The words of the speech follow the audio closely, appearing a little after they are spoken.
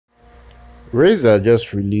Razer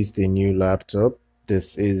just released a new laptop.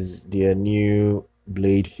 This is their new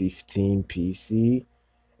Blade 15 PC.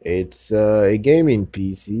 It's a gaming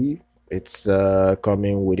PC. It's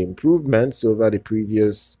coming with improvements over the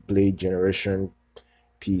previous Blade generation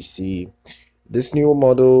PC. This new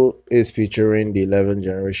model is featuring the 11th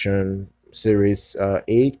generation Series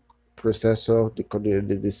 8 processor,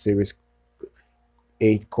 the Series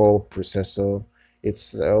 8 core processor.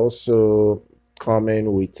 It's also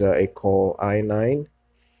coming with a Core i9.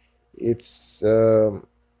 It's um,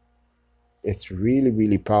 it's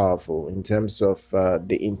really powerful in terms of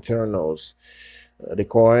the internals. The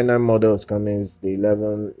Core i9 model is coming is the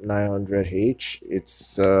 11900H.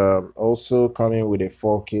 It's also coming with a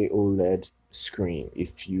 4K OLED screen.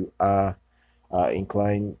 If you are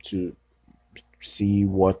inclined to see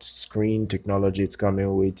what screen technology it's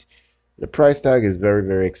coming with, the price tag is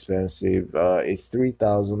very expensive. It's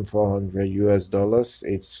 3,400 US dollars.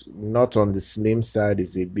 It's not on the slim side.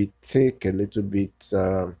 It's a bit thick, a little bit.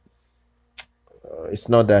 It's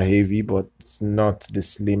not that heavy, but it's not the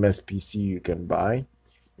slimmest PC you can buy.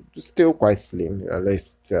 It's still quite slim, at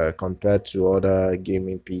least compared to other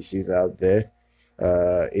gaming PCs out there.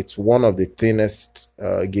 It's one of the thinnest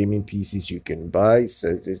gaming PCs you can buy. So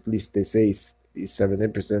at least they say it's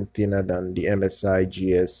 70% thinner than the MSI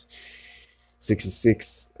GS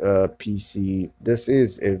 66 PC. This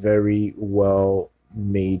is a very well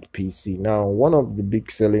made PC. Now, one of the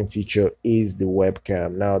big selling feature is the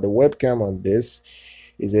webcam. Now, the webcam on this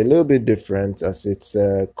is a little bit different as it's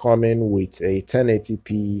coming with a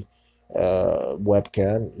 1080p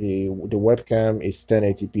webcam. The webcam is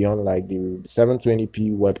 1080p, unlike the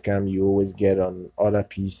 720p webcam you always get on other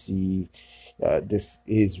PC. This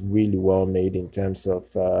is really well made in terms of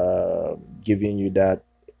giving you that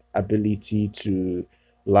ability to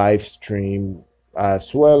live stream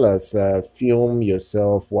as well as film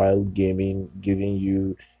yourself while gaming, giving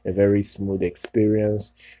you a very smooth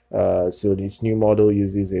experience. So this new model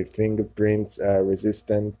uses a fingerprint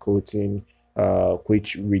resistant coating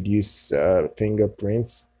which reduce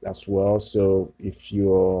fingerprints as well. So if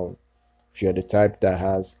you're the type that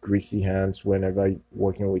has greasy hands whenever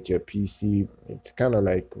working with your PC, it's kind of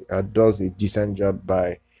like does a decent job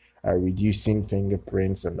by reducing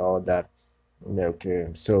fingerprints and all that. Okay,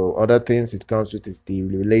 so other things it comes with is the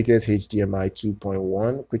latest HDMI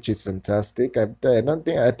 2.1, which is fantastic. I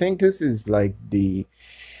think this is like the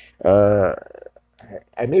uh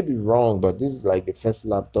I may be wrong, but this is like the first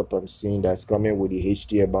laptop I'm seeing that's coming with the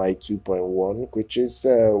HDMI 2.1, which is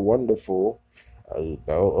wonderful.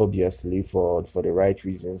 Obviously for the right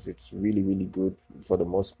reasons, it's really good for the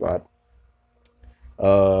most part.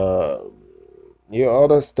 Uh, yeah,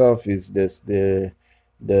 other stuff is this the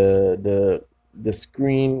the the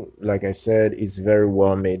screen, like I said, is very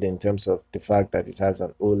well made in terms of the fact that it has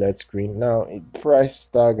an OLED screen. Now, price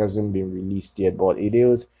tag hasn't been released yet, but it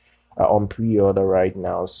is on pre-order right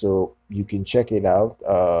now, so you can check it out.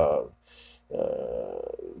 Uh,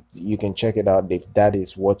 you can check it out if that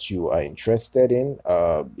is what you are interested in.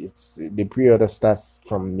 It's the pre-order starts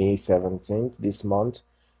from May 17th this month,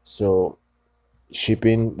 so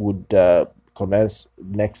shipping would commence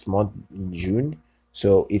next month in June.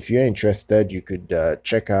 So if you're interested, you could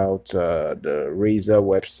check out the Razer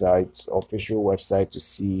website, official website, to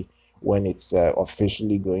see when it's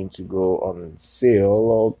officially going to go on sale,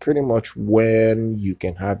 or pretty much when you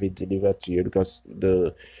can have it delivered to you, because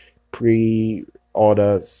the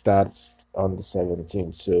pre-order starts on the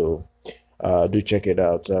 17th. So do check it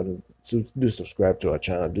out, and do subscribe to our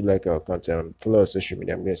channel, do like our content, follow our social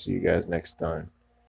media. I'm gonna see you guys next time.